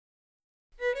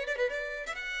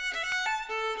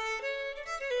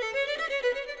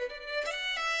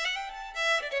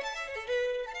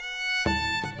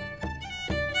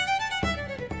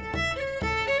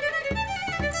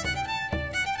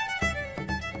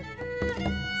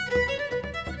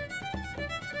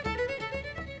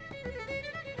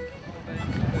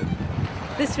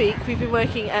This week we've been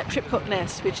working at Tripcock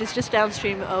Nest, which is just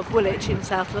downstream of Woolwich in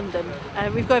South London.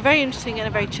 We've got a very interesting and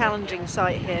a very challenging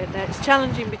site here. Now, it's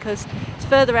challenging because it's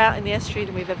further out in the estuary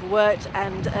than we've ever worked,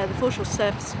 and the foreshore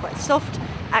surface is quite soft,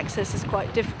 access is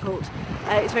quite difficult.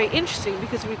 It's very interesting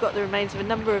because we've got the remains of a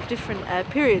number of different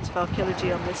periods of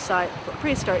archaeology on this site. We've got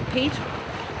prehistoric peat,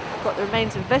 we've got the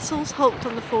remains of vessels hulked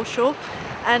on the foreshore,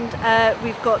 and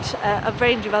we've got a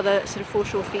range of other sort of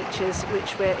foreshore features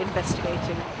which we're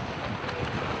investigating.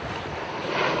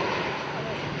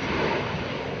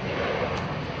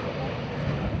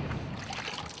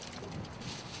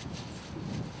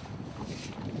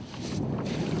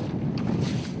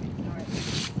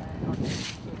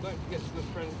 Don't forget to look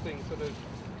for anything sort of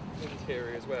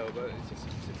interior as well, but it's just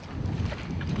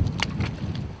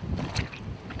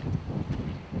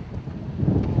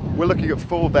We're looking at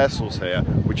 4 vessels here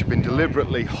which have been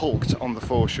deliberately hulked on the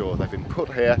foreshore. They've been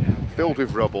put here, filled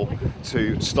with rubble,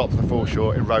 to stop the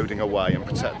foreshore eroding away and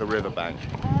protect the riverbank.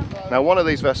 Now, one of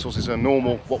these vessels is a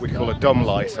normal, what we call a dumb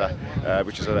lighter,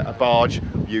 which is a barge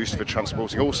used for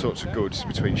transporting all sorts of goods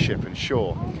between ship and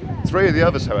shore. 3 of the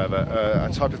others, however, are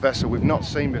a type of vessel we've not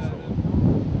seen before.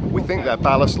 We think they're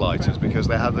ballast lighters because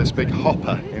they have this big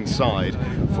hopper inside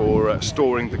for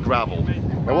storing the gravel.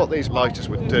 Now, what these lighters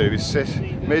would do is sit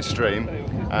midstream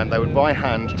and they would by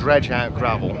hand dredge out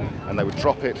gravel and they would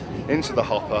drop it into the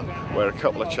hopper where a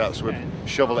couple of chaps would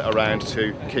shovel it around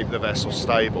to keep the vessel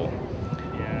stable.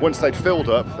 Once they'd filled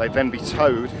up, they'd then be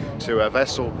towed to a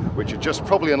vessel which had just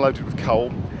probably unloaded with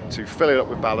coal to fill it up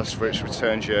with ballast for its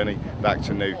return journey back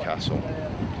to Newcastle.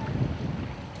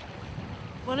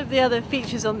 One of the other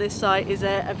features on this site is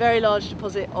a very large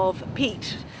deposit of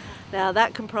peat. Now,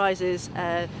 that comprises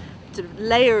a sort of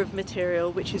layer of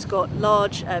material which has got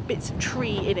large bits of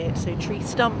tree in it, so tree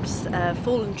stumps,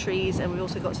 fallen trees, and we've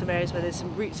also got some areas where there's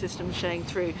some root systems showing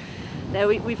through. Now,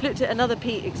 we've looked at another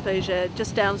peat exposure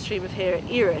just downstream of here at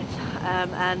Erith,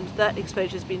 and that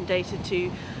exposure has been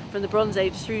dated from the Bronze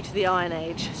Age through to the Iron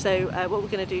Age. So what we're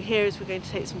going to do here is we're going to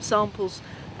take some samples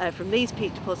from these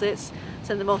peat deposits,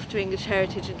 send them off to English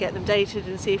Heritage and get them dated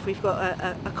and see if we've got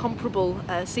a comparable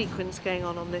sequence going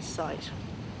on this site.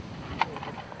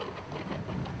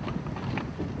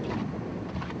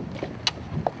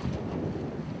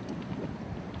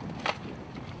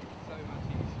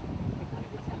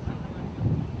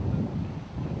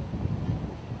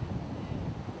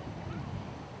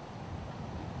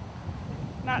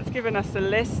 That's given us a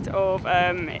list of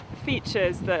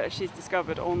features that she's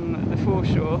discovered on the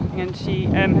foreshore, and she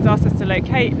has asked us to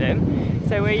locate them.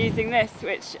 So we're using this,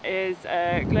 which is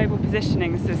a global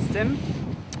positioning system,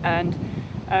 and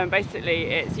basically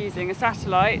it's using a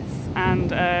satellite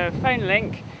and a phone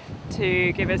link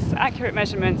to give us accurate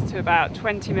measurements to about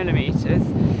 20 millimetres.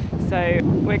 So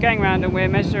we're going around and we're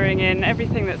measuring in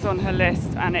everything that's on her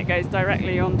list, and it goes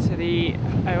directly onto the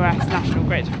OS national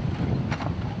grid.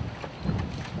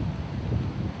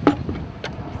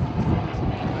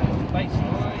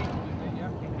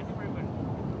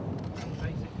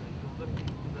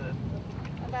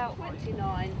 About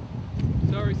 29.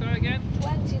 Sorry again?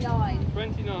 29.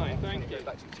 29, thank you.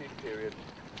 Back to the Tudor period,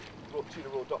 Tudor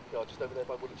Royal Dockyard, just over there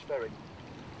by Woolwich Ferry.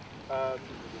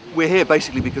 We're here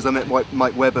basically because I met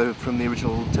Mike Webber from the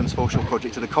original Thames Foreshore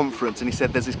project at a conference, and he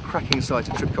said there's this cracking site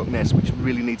at Tripcock Nest which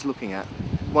really needs looking at.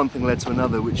 One thing led to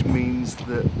another, which means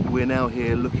that we're now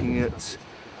here looking at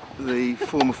the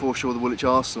former foreshore of the Woolwich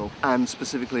Arsenal, and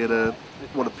specifically at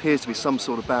what appears to be some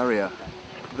sort of barrier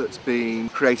that's been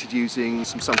created using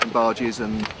some sunken barges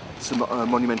and some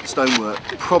monumental stonework,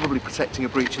 probably protecting a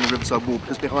breach in the riverside wall,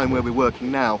 because behind where we're working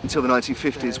now, until the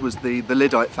 1950s, was the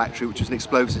Lyddite factory, which was an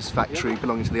explosives factory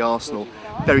belonging to the Arsenal.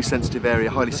 Very sensitive area,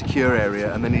 highly secure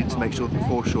area, and they needed to make sure that the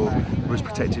foreshore was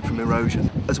protected from erosion,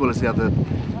 as well as the other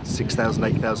 6,000,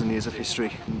 8,000 years of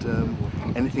history and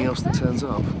anything else that turns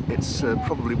up. It's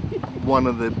probably one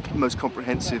of the most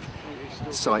comprehensive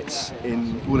sites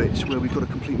in Woolwich where we've got a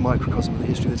complete microcosm of the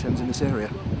history of the Thames in this area.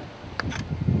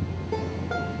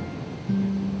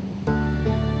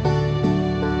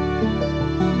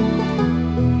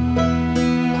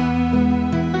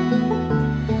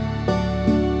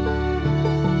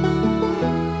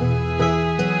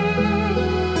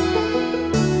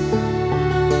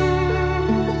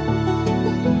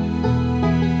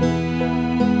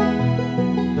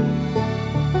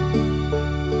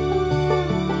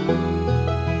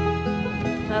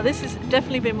 This has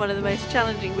definitely been one of the most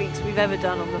challenging weeks we've ever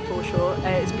done on the foreshore.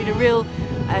 It's been a real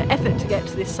effort to get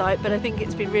to this site, but I think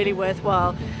it's been really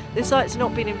worthwhile. This site's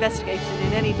not been investigated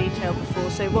in any detail before,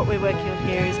 so what we're working on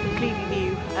here is completely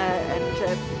new and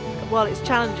while it's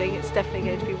challenging, it's definitely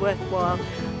going to be worthwhile,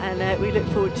 and we look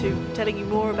forward to telling you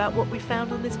more about what we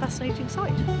found on this fascinating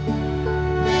site.